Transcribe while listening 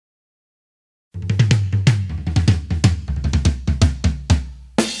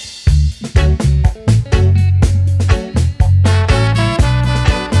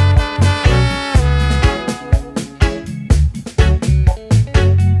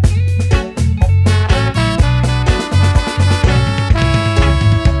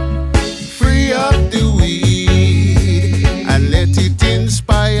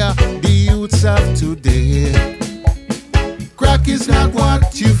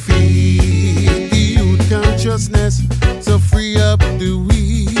consciousness, so free up the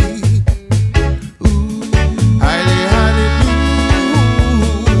weed. Ooh, highly, highly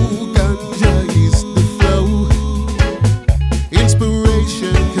blue, ganja is the flow.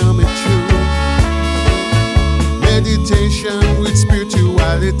 Inspiration coming true. Meditation with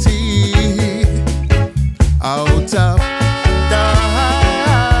spirituality. Out of time,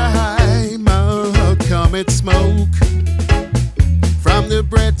 out cometh smoke from the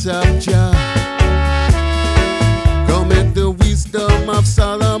breath of Jah. Cometh the wisdom of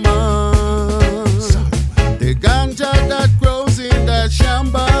Solomon. The ganja that grows in that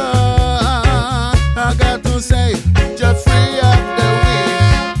shamba. I got to say, just free up the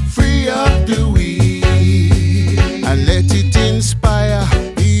weed, free up the weed, and let it inspire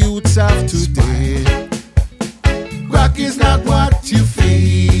the youths of today. Crack is not what you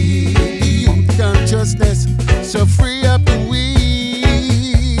feed, the youth consciousness, so free up the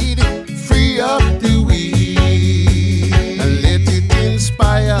weed, free up the weed, and let it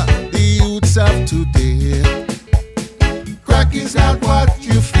inspire the youths of today. Crack is not what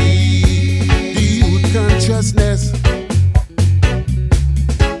you feed, the youth consciousness.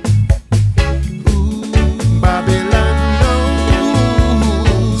 Ooh, Babylon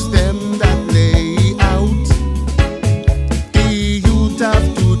knows them that lay out the youth of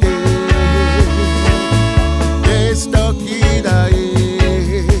today. They stuck in a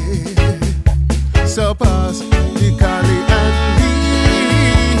so pass the Cali and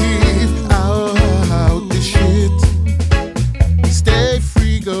leave out the shit. Stay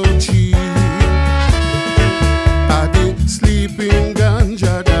free, go cheap. Are the sleeping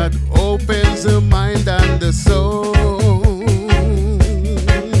ganja that opens the mind and the soul?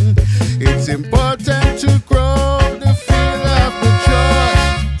 It's important to grow the feel of the joy.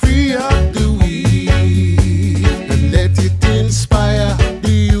 Free up the weed and let it inspire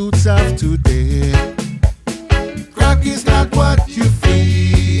the youths of today. Crack is not what you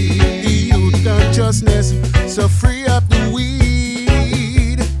feed, the youth consciousness, so free up the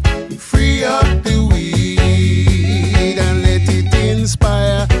weed, free up the weed, and let it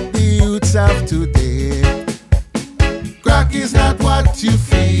inspire the youths of today. Crack is not what you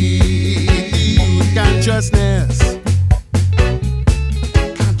feed, the youth consciousness.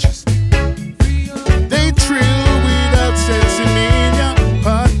 They trill without sensing,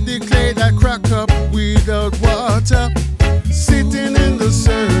 hot the clay that crack up without water, sitting in the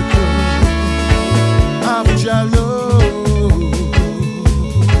circle of Jalo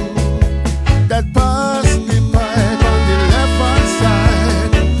that pass the pipe on the left hand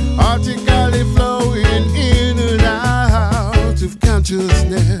side, artically flowing in and out of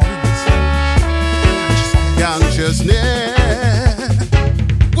consciousness. Consciousness.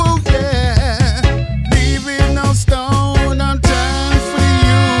 Whoa, yeah. Leaving no stone unturned for the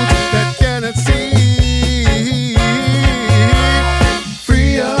youth that cannot see.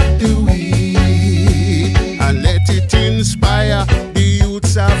 Free up the weed and let it inspire the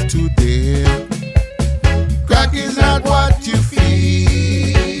youths of today. Crack is not what you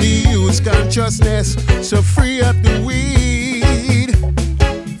feed, the youth's consciousness, so free up the weed,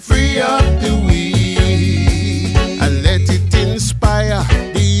 free up the weed, and let it inspire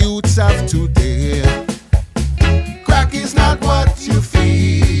the youths of today. Crack is not what you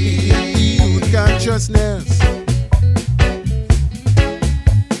feed, the youth consciousness.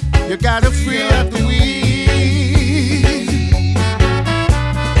 You gotta free up the weed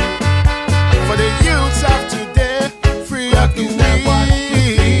for the youths of today. Free up the weed,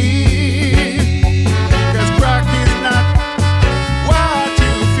 'cause crack is not what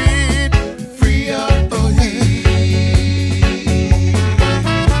you feed. Free up the weed.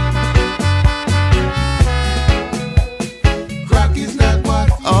 Crack is not what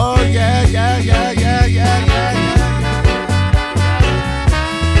you feed. Oh yeah, yeah, yeah, yeah, yeah, yeah, yeah.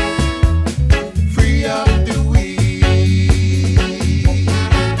 Free up the weed.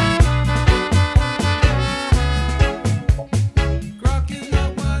 Crack is not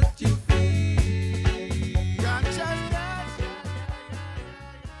what you feed. Consciousness.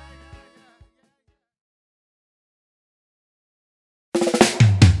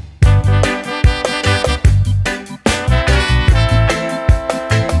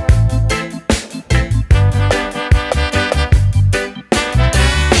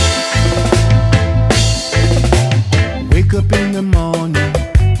 Wake up in the morning,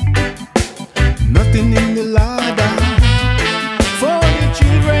 nothing in the larder for the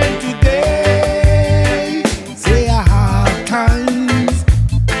children today. Say I have times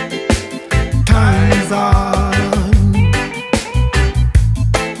on.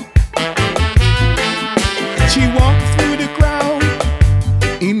 She walked through the crowd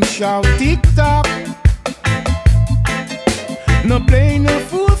in shout tick tock, playing a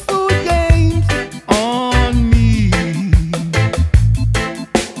fool games on me.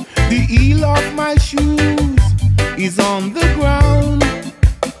 The heel of my shoes is on the ground,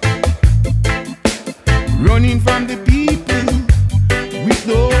 running from the people with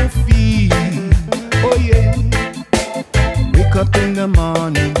no fear. Oh yeah, wake up in the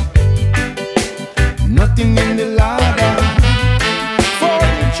morning, nothing in the larder for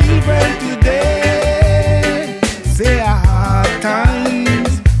the children today. Say a hard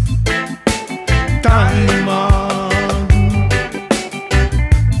times, time on.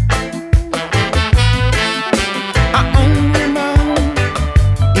 A hungry man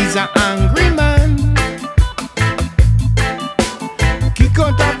is an angry man. Kick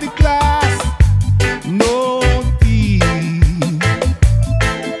out of the class, no thief.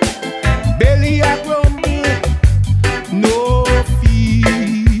 Belly a grumble, no fee.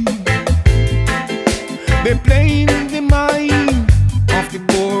 They playing the mind of the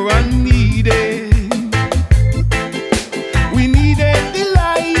poor and needy. We needed the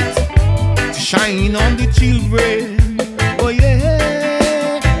light to shine on the children. Oh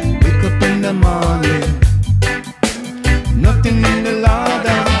yeah, wake up in the morning, nothing in the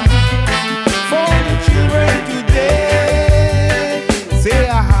larder for the children today. Say a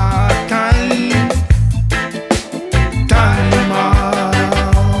hard times, time on.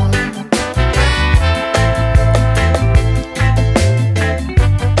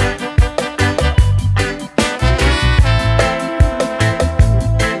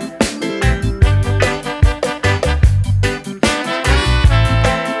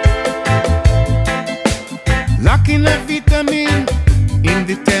 Lacking a vitamin in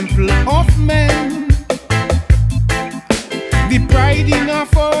the temple of men, the pride in our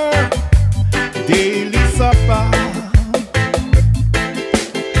daily supper,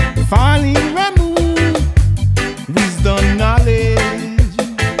 falling remove, wisdom, knowledge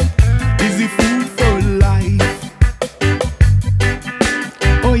is the food for life.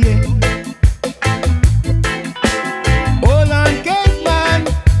 Oh yeah, all on caveman,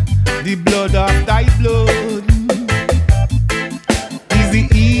 the blood of thy blood is the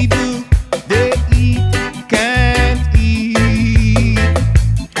evil they eat, can't feed.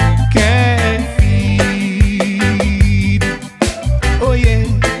 Oh yeah,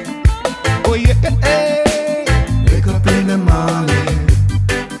 oh yeah. Wake up in the morning,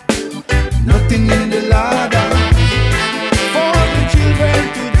 nothing in the larder for the children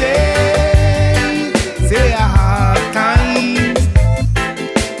today. Say a hard times,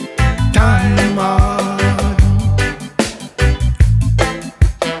 time on.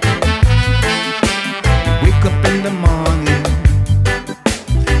 Wake up in the morning,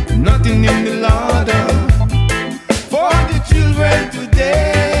 nothing in the larder for the children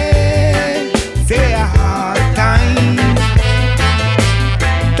today. Say a hard time,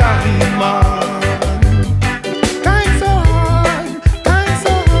 time on. Time so hard, time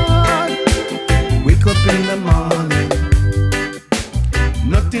so hard. Wake up in the morning,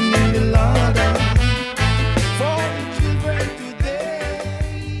 nothing in the larder for the children today.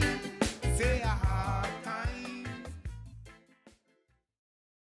 Say a hard time.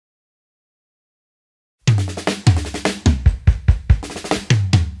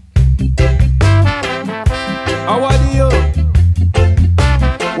 How are you?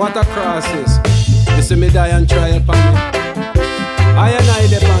 What a crisis. You see me die and try upon me. I and I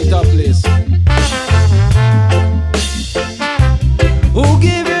dey on top list. Who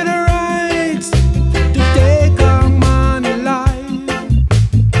give you the right to take a man's life?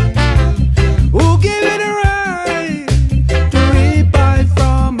 Who give you the right to rebuy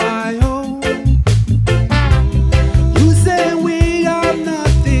from my home? You say we are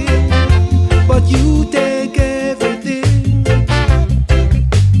nothing, but you take everything.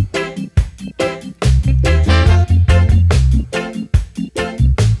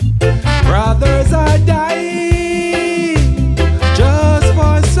 Brothers are dying just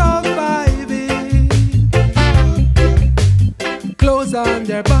for surviving. Clothes on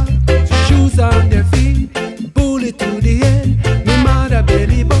their back, shoes on their feet, bullet to the head, me mother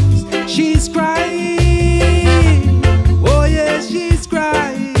belly bones. She's crying, oh yes, she's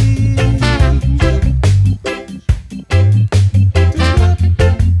crying.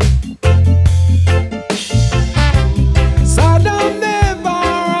 Saddam never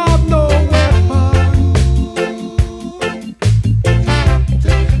have no weapon.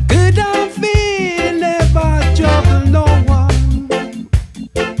 Gaddafi never trouble no one.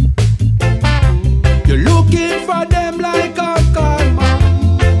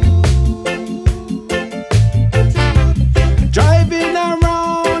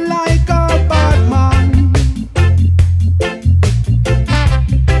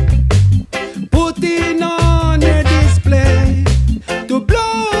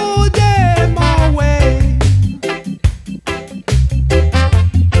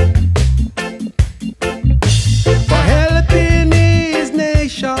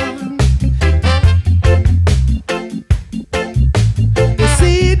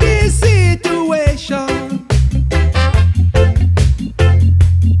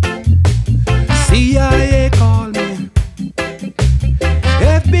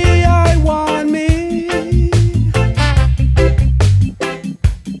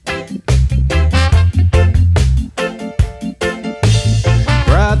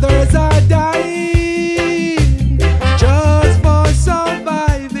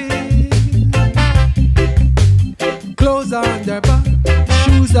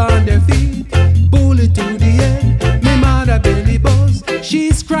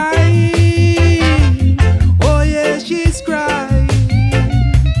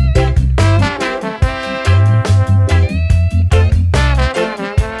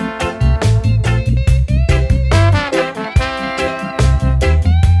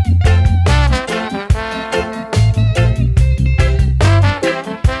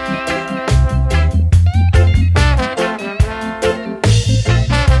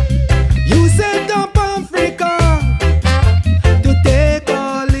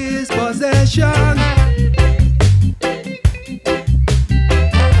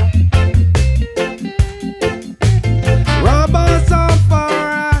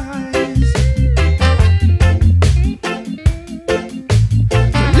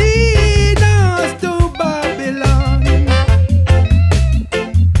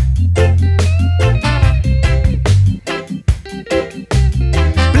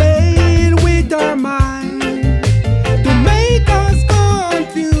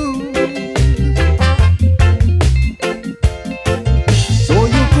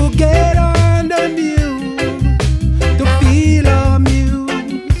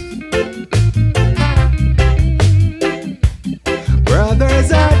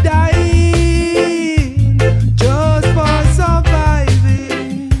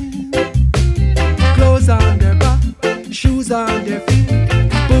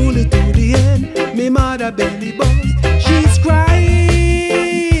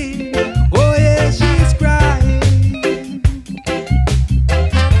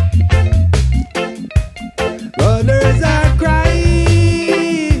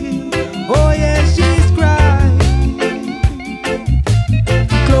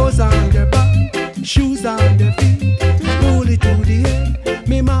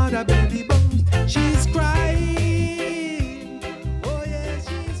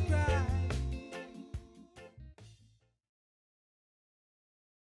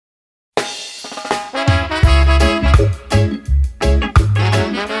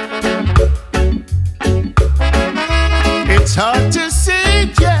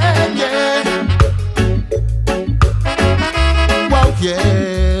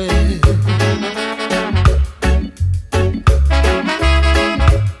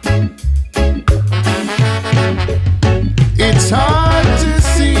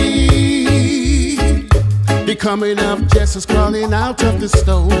 coming of Jesus crawling out of the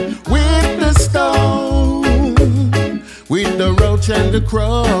stone. With the stone, with the roach and the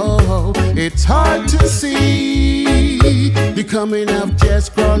crow, it's hard to see the coming of Jesus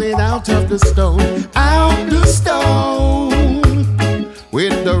crawling out of the stone. Out the stone,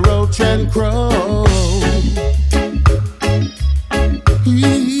 with the roach and crow.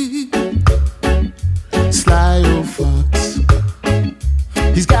 Sly old fox,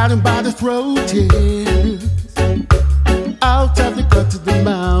 he's got him by the throat, yes. Out of the gut to the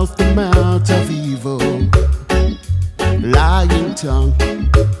mouth of evil. Lying tongue,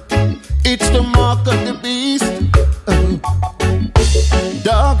 it's the mark of the beast.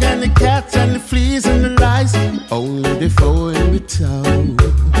 Dog and the cats and the fleas and the lice, only the foe in the town.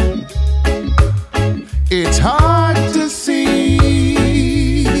 It's hard to see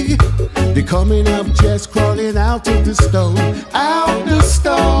the coming of Jesus crawling out of the stone. Out the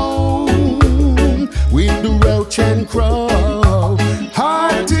stone, with the roach and crow.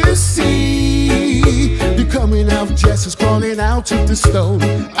 Hard to see the coming of Jesus crawling out of the stone.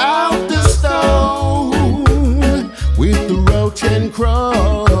 Out the stone, with the roach and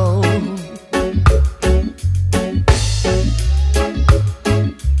crow.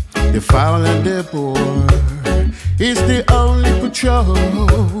 The fowl and the boar is the only patrol.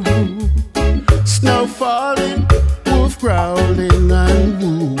 Snow falling, wolf growling and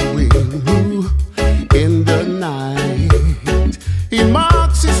wooing. In the night, he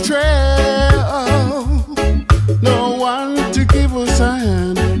marks his trail. No one to give us a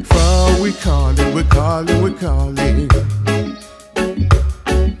hand, for we're calling, we're calling, we're calling.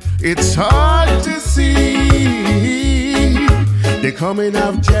 It's hard to see the coming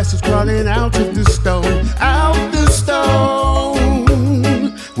of Jesus crawling out of the stone. Out the stone,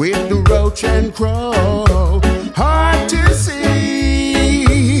 with the roach and crow. Hard to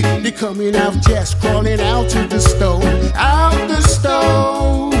see the coming of Jesus crawling out of the stone. Out the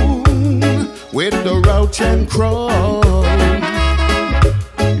stone, with the roach and crow.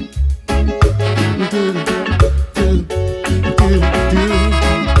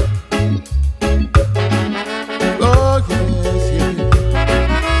 Oh yes, yeah,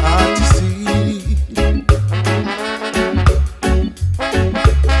 hard to see.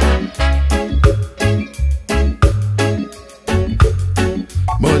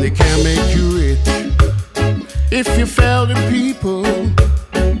 Money can't make you rich if you fail the people.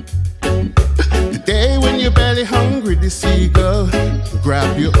 The day when you're barely hungry, the seagull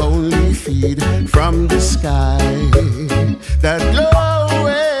grab your only feed from the sky. That glow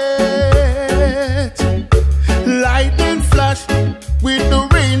it, lightning flash with the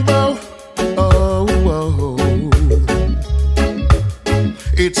rainbow. Oh, oh,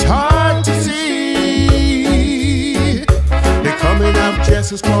 it's hard to see the coming of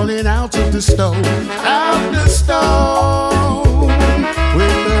Jesus calling out of the stone. Out the stone,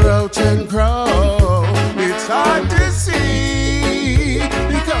 with the roach and crow. It's hard to see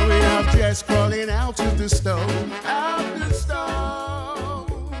the coming of Jesus calling out of the stone. Out the stone,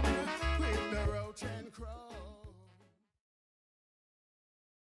 with the roach and crow.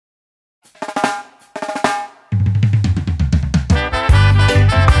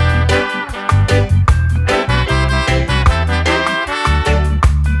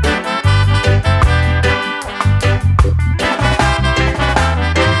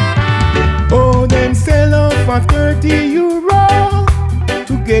 Oh, them sell out for 30 euro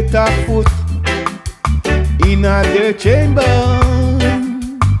to get a foot in their chamber.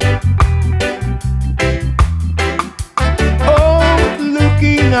 Oh,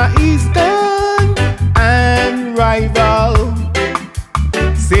 looking at Eastern and rival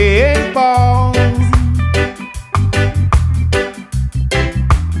St. Paul.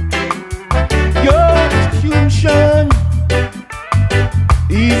 Your institution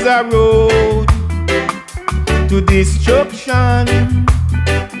is a road to destruction.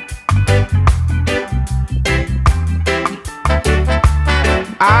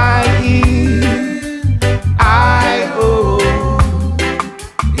 I-E-I-O,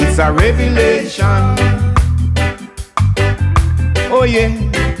 it's a revelation. Oh yeah,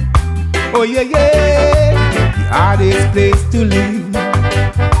 oh yeah, yeah. The hardest place to live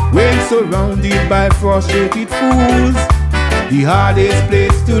when surrounded by frustrated fools. The hardest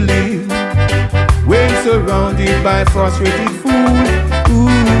place to live when surrounded by frustrated fools.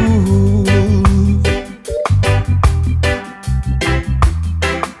 Ooh.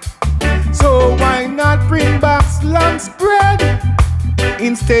 So why not bring back slum spread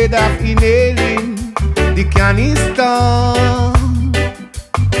instead of inhaling the canister?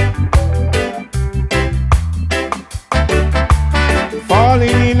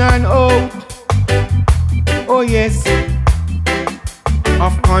 Falling in and out. Oh oh yes,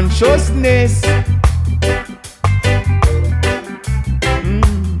 of consciousness.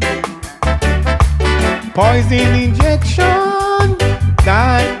 Poison injection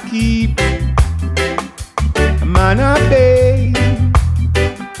that keep a man at bay.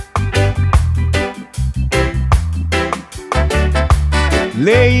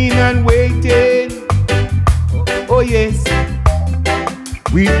 Laying and waiting, oh yes,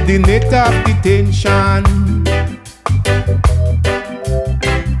 with the net of detention.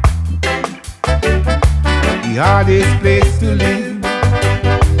 The hardest place to live,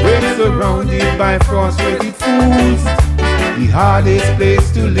 when surrounded by frustrated fools. The hardest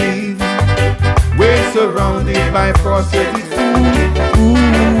place to live, when surrounded by frustrated fools.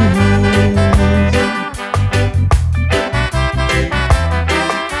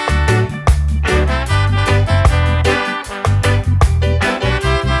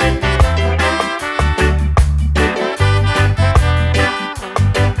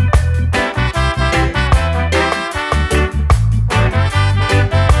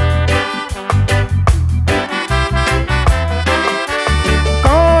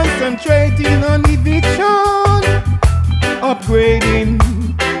 Concentrating on eviction, upgrading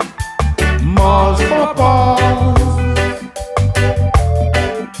malls for pause,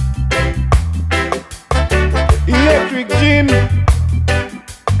 electric gym,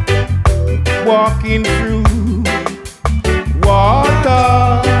 walking through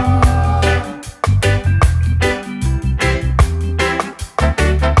water,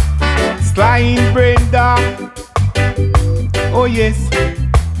 flying Brenda, oh yes,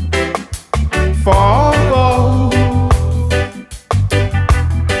 forward.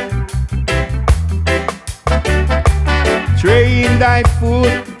 Train thy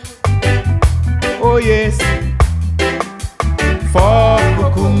foot, oh yes, for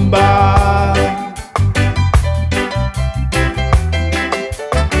Kukumba.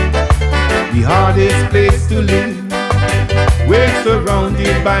 The hardest place to live, when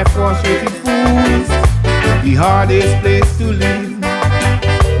surrounded by frustrated fools. The hardest place to live,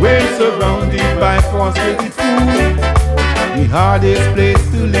 when surrounded by frustrated fools. The hardest place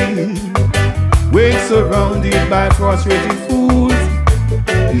to live, when surrounded by frustrated fools.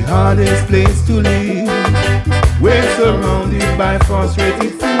 The hardest place to live, when surrounded by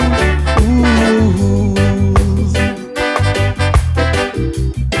frustrated fools.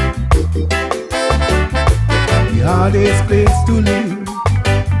 The hardest place to live,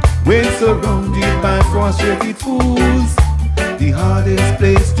 when surrounded by frustrated fools. The hardest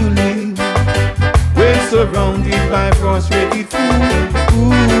place to live, when surrounded by frustrated fools.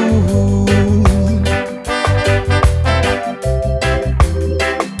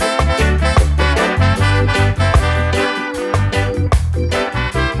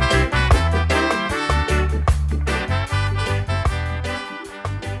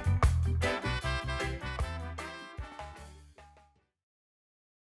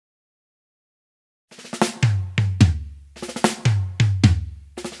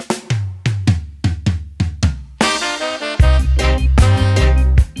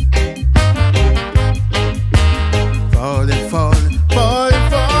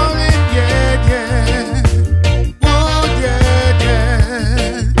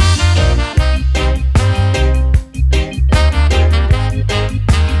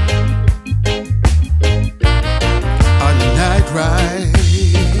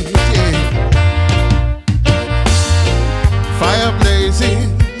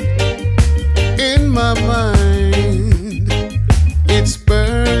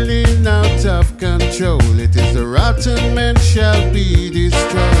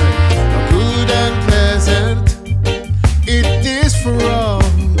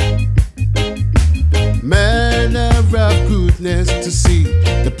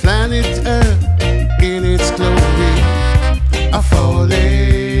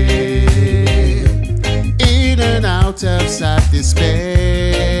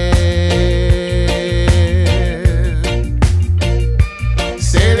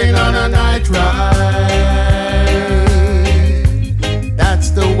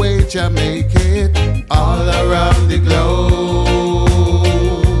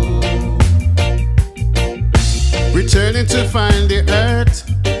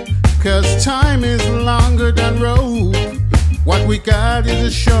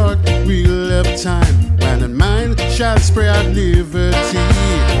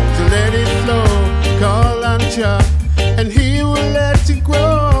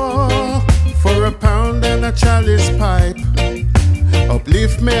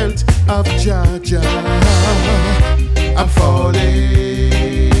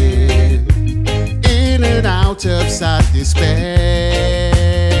 out of sad despair,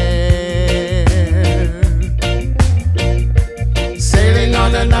 sailing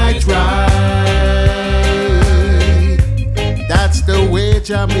on a night ride. That's the way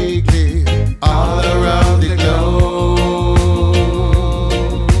Jamaica all around the globe.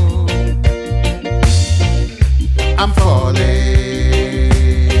 I'm falling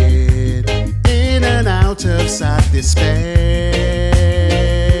in and out of sad despair,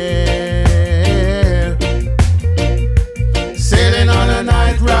 sailing on a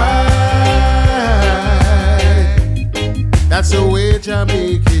night ride. That's the way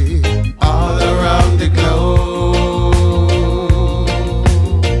Jamaica all around the globe.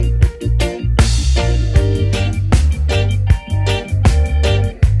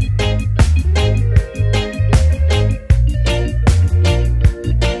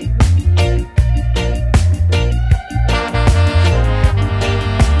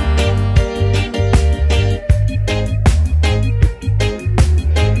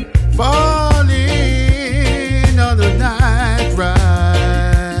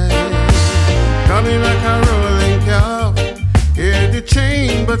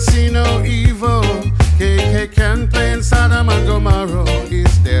 But see no evil. KK can play in Sodom and Gomorrah.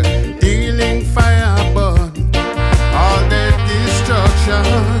 Is there dealing fire burn all their destruction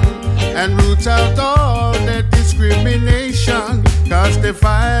and root out all their discrimination? Cause the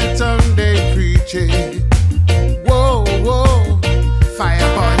fire tongue they preach it. Whoa, whoa, fire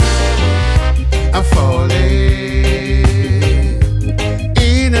burn. I'm falling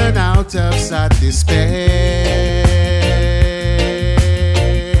in and out of sad despair,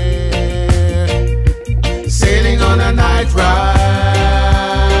 on a night ride.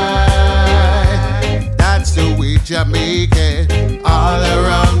 That's the way Jamaica all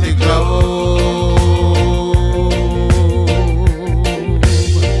around the globe.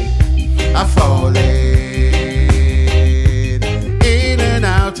 I'm falling in and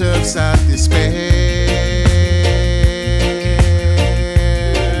out of sad despair,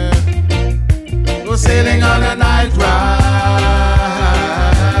 we're sailing on a night ride.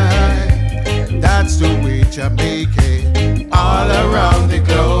 That's the way Jamaica all around the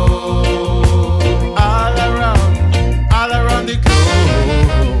globe, all around the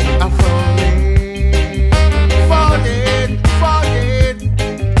globe. I'm falling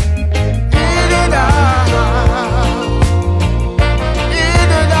in and out.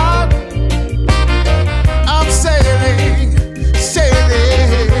 I'm sailing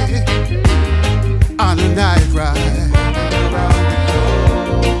on a night ride.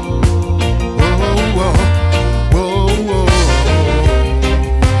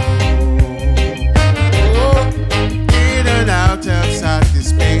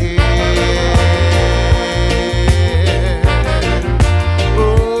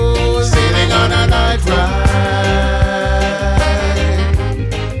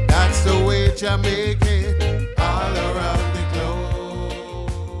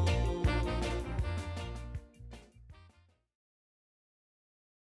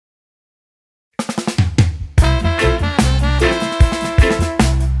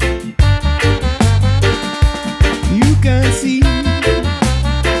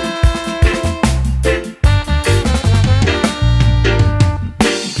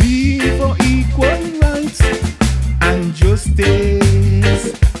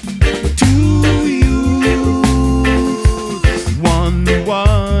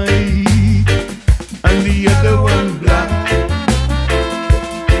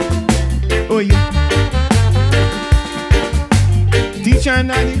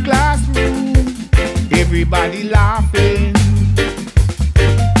 Everybody laughing,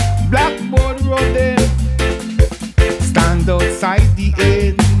 blackboard running, stand outside the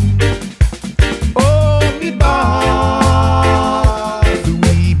end. Oh, me boss,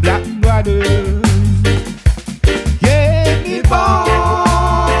 we black brothers. Yeah, me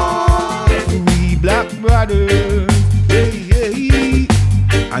boss, we black brothers. Hey, hey,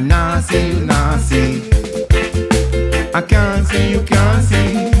 I nah see you, nah see. I can't see, you can't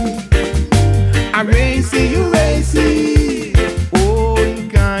see. I racy, you racy. Oh, you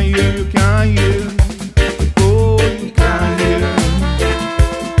can't hear, you can't hear. Oh, you can't hear.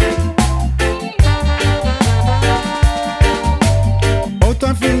 Out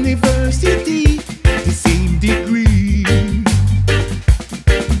of university, the same degree,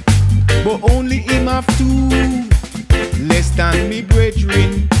 but only him have two, less than me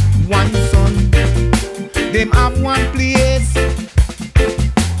brethren, one son. Them have one place,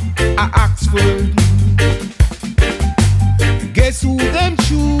 Oxford. Guess who them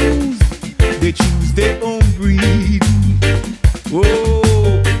choose? They choose their own breed.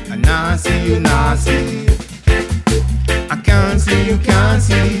 Oh, a Nazi, see, you can't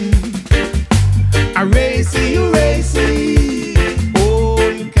see. I racy, you racy. Oh,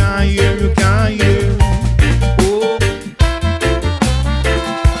 you can't hear, you can't hear. Oh.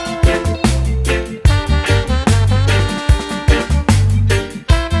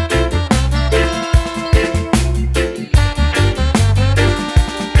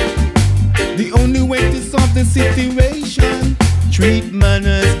 The only way to solve the situation, treat man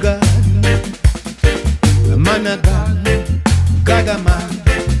as God. A man of God, God a man.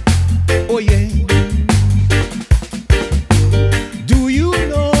 Oh yeah. Do you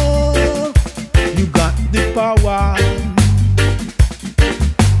know you got the power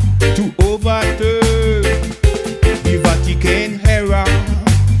to overturn the Vatican era?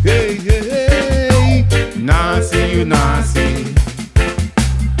 Hey, hey, hey. Nah see, you nah see.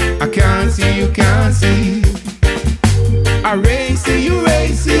 I can't see, you can't see. I racy, you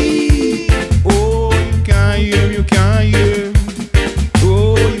racy. Oh, you can't hear, you can't hear.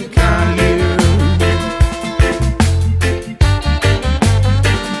 Oh, you can't hear.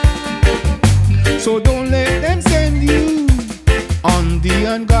 So don't let them send you on the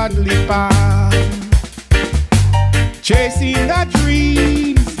ungodly path, chasing the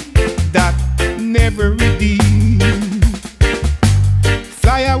dreams that never redeem.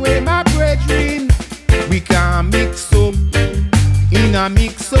 Fly away, my brethren, we can't mix up in a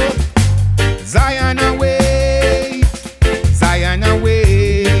mix up. Zion away, Zion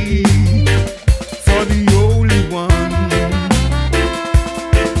away for the Holy One.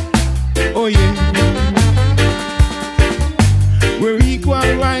 Oh yeah, where equal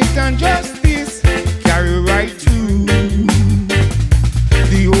right and justice carry right through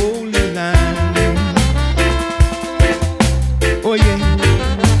the Holy Land. Oh yeah,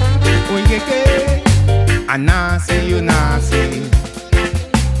 oh yeah, yeah. I nah see, you nah see.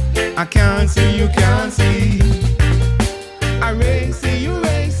 I can't see, you can't see. I racy, you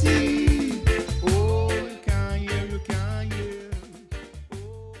racy. Oh, you can't hear, you can't hear.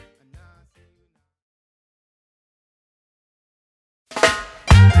 Oh, I nah see,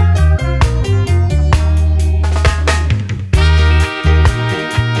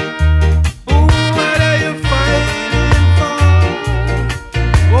 Oh, what are you fighting for?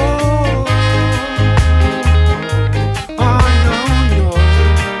 Oh, no, no.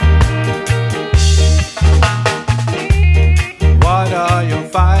 What are you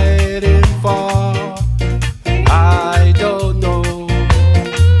fighting for? I don't know.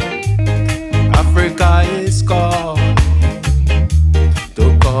 Africa is calling to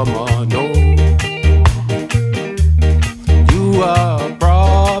come on home. You have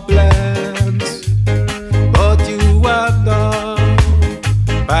problems, but you have none.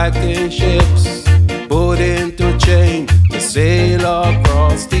 Packing ships, put into chain to sail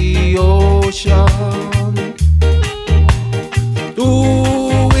across the ocean.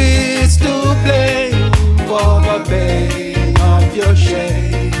 Who is to blame for the pain of your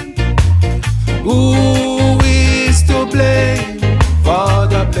shame? Who is to blame for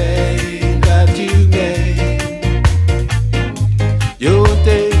the pain that you made? You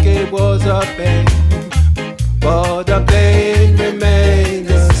think it was a pain, but the pain remained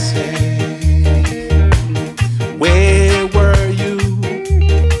the same. Where were you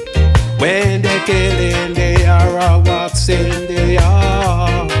when they killing the Arawaks in the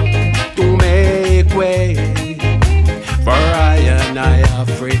yard to make way for I and I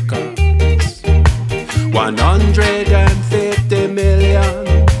Africans? 150 million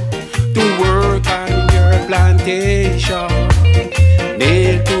to work on your plantation,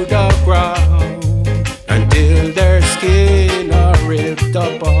 nailed to the ground until their skin are ripped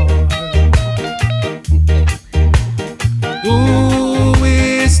apart. Who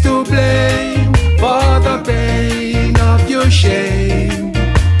is to blame for the pain of your shame?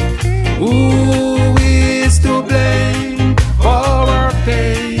 Who is to blame for our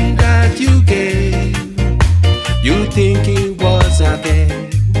pain that you gave? You think it was a game,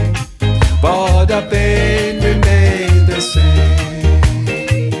 but the pain remained the same.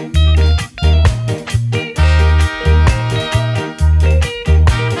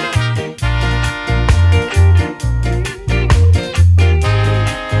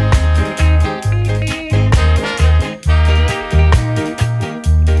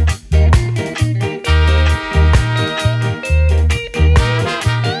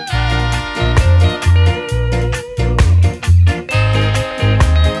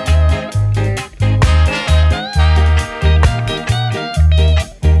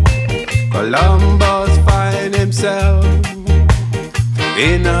 Columbus find himself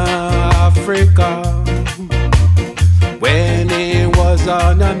in Africa when he was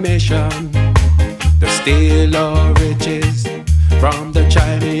on a mission to steal our riches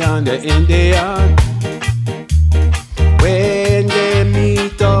Miami and the Indian, when they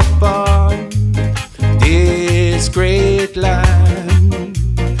meet up on this great land,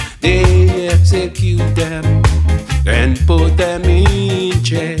 they execute them and put them in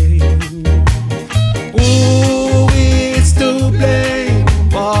jail. Who is to blame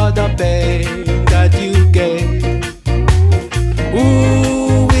for the pain that you gave?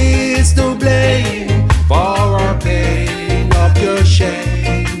 Who is to blame for our pain of your shame?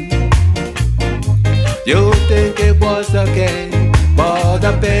 You think it was the game, but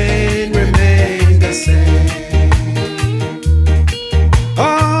the pain remains the same.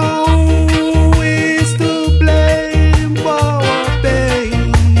 Who is to blame for our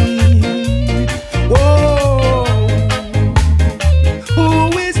pain? Whoa.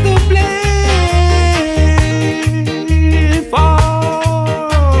 Who is to blame for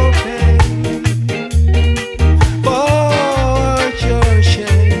pain, for your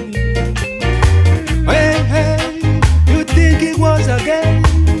shame? Hey, hey, you think it was a game,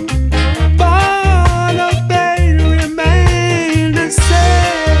 but the pain remained the same.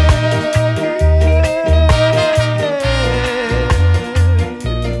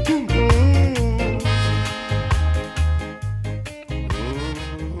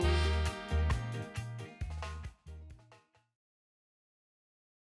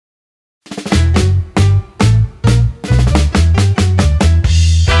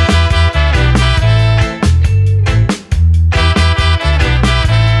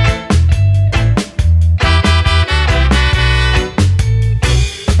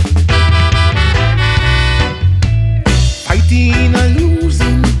 Fighting a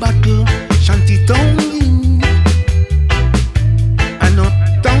losing battle, Shantytown youth and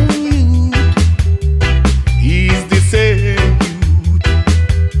uptown youth is the same youth.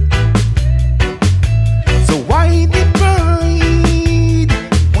 So why the pride,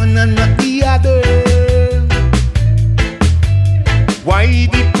 one and not the other? Why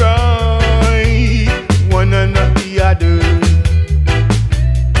the pride, one and not the other?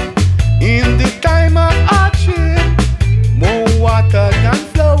 In the time of hardship, more water than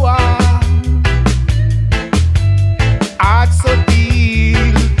flour, heart so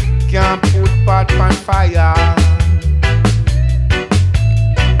deep, can't put pot on fire.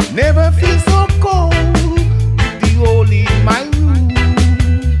 Never feel so cold with the hole in my room.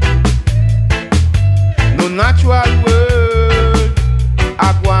 No natural word, I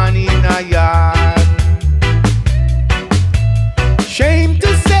go on in a yard. Shame to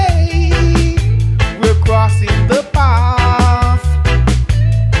say, we're crossing the path.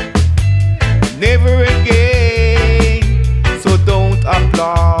 Never again, so don't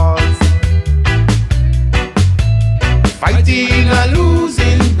applaud. Fighting a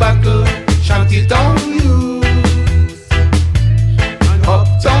losing battle, Shantytown youth and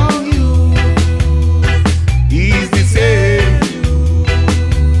uptown youth is the same youth.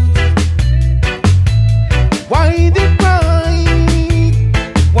 Why the pride,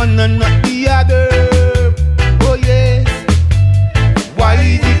 one and not the other? Oh yes. Why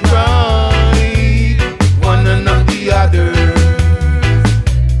the pride, one and not the other?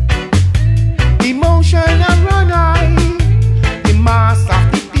 Emotion and run high, the mass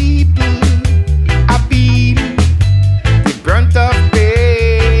of the people, a beam, the brunt of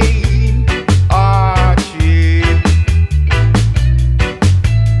pain, hardship.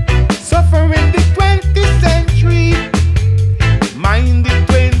 Suffering the 20th century, mind the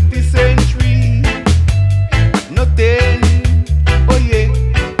 20th century. Nothing, oh yeah,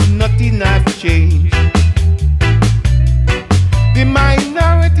 nothing has changed. The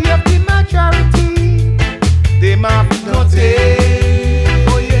minority of the majority, they have nothing,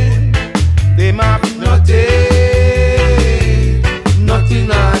 oh yeah, they have nothing,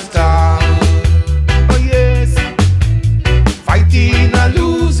 nothing at all. Oh yes, fighting a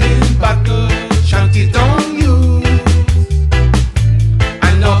losing battle, Shantytown youth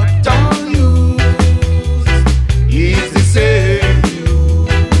and uptown youth is the same youth.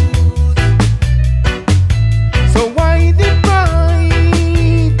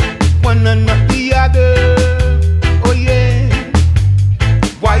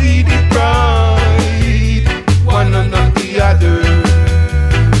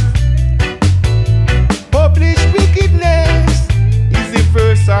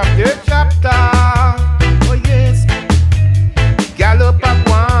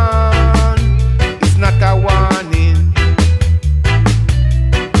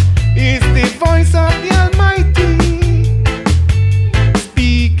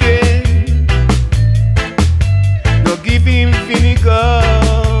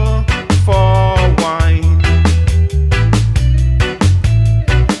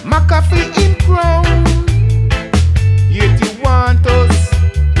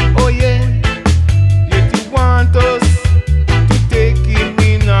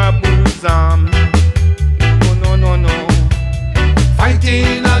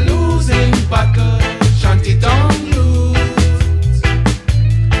 in a losing battle. Shantytown youth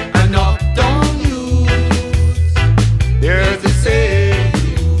and uptown youth, they're the same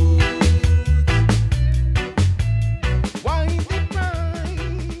youth. Why they cry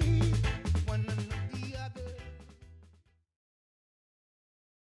one another the other?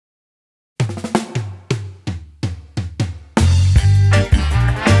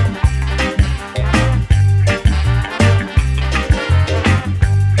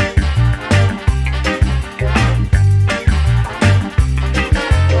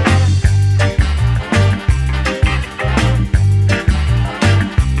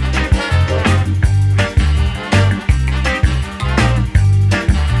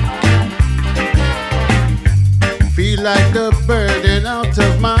 Feel like the burden out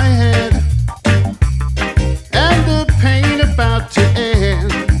of my head, and the pain about to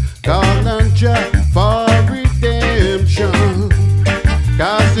end. Call on Jah for redemption,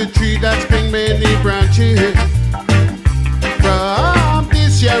 'cause the tree that's bring many branches from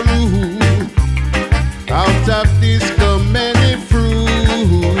this year root, out of this come many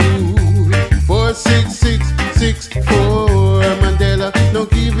fruit. 46664 Mandela, no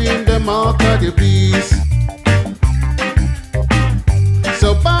giving the mark of the beast.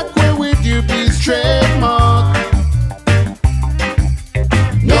 So back where with you please trademark.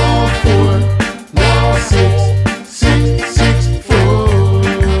 No 4, no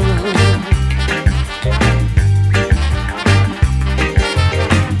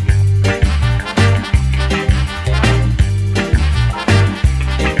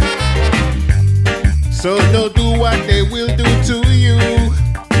So don't do what they will do to you.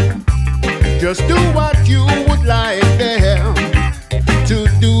 Just do what you would like them to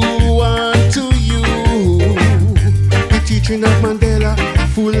do unto you. The teaching of Mandela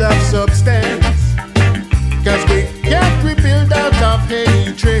full of substance, 'cause we can't rebuild out of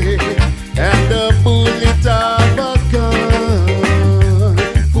hatred and the bullet of a gun.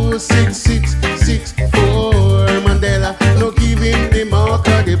 46664 Mandela, no giving the mark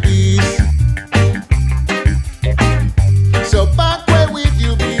of the beast. So back where with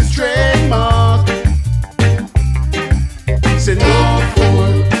you be trademark. Say no 4,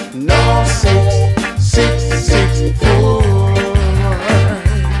 no 6664.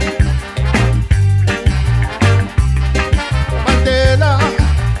 Mandela,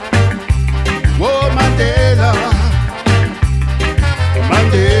 oh Mandela,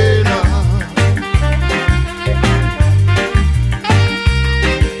 Mandela.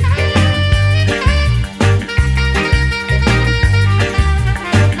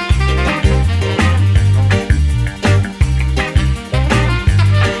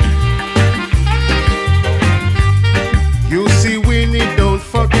 You see Winnie, don't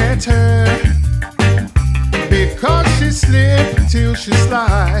forget her, because she slipped till she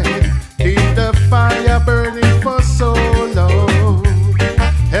slide. Keep the fire burning for so long.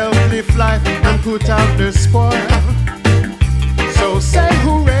 Help live life and put out the spoil. So say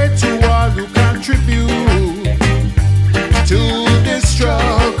hooray to all who contribute to the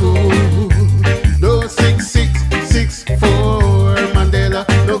struggle. No 6664 Mandela,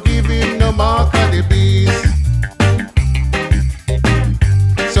 no giving no mark of the beast.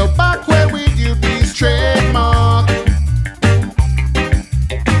 So back where with you be trademark.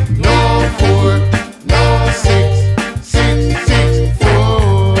 No 4, no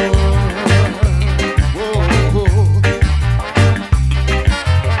 6664. Whoa.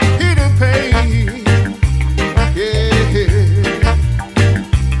 Hear the pain, yeah.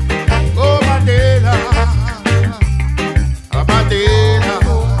 Oh Mandela, Mandela,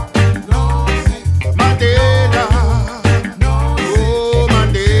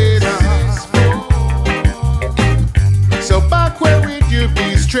 Mandela. So back where would you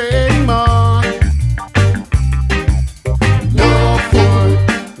be trademark? No 4,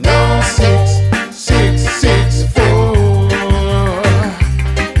 no 6664.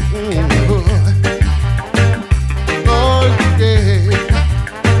 Oh yeah.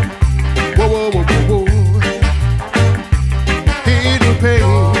 Whoa. Hear the pain.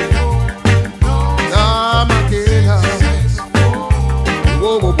 Ah, Mandela.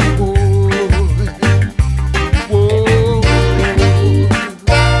 Whoa.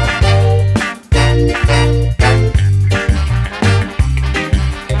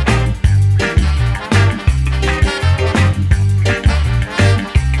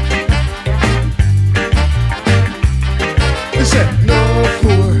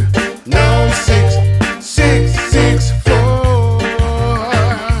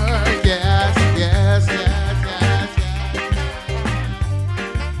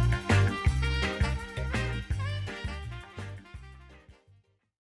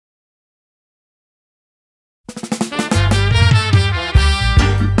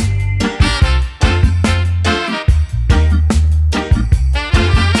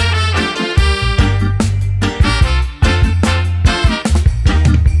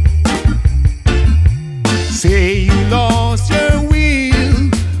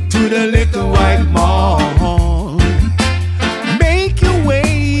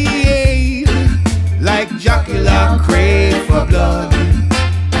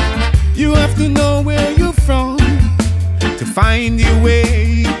 find your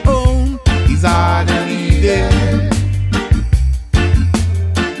way home is hardly needed.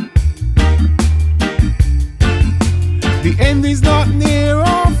 The end is not near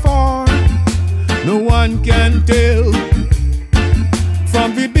or far, no one can tell.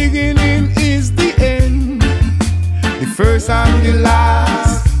 From the beginning is the end, the first and the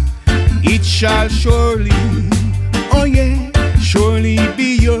last. It shall surely, oh yeah, surely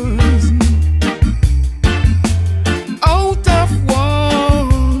be yours. Out of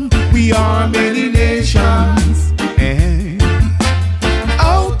one, we are many nations.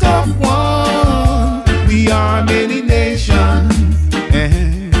 Out of one, we are many nations.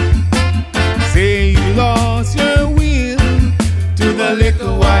 Say you lost your will to the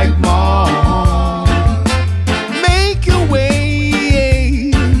little white mall. Make your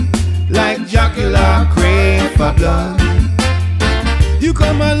way like Dracula crave for blood. You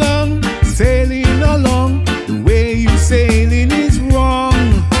come along, sailing along, the way you sailing is wrong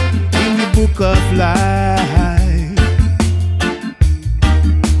in the book of life.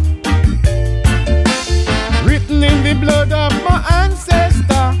 Written in the blood of my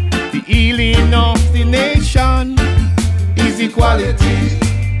ancestor, the healing of the nation is equality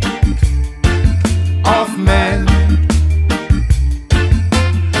of man.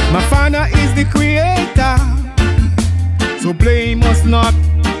 My father is the creator, so blame us not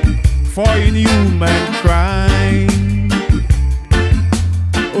for inhuman crime.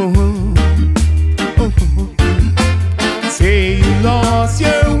 Oh, oh, oh. Say you lost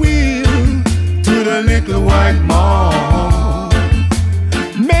your will to the little white mall.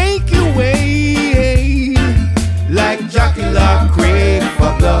 Make your way like Dracula crave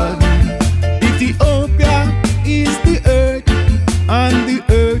for blood. Ethiopia is the earth, and the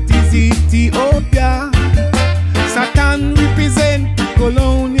earth is Ethiopia. Satan represent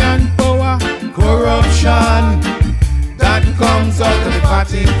colonial power, corruption that comes out of the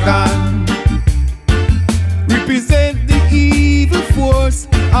Vatican. Represent the evil force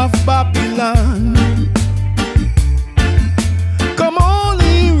of Babylon. Come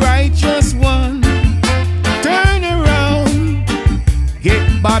only righteous one, turn around, get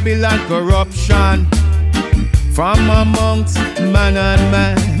Babylon corruption from amongst man and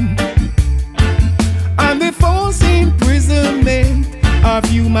man, and the false imprisonment of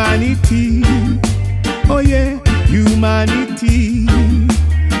humanity. Oh yeah, humanity.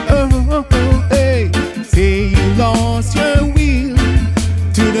 Oh, oh, oh, hey. Say you lost your will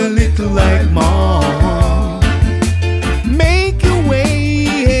to the little white mall. Make your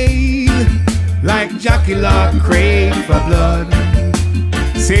way like Dracula crave for blood.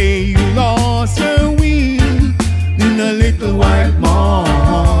 Say you lost your will in a little white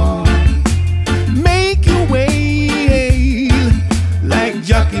mall. Make your way like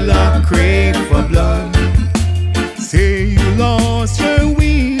Dracula crave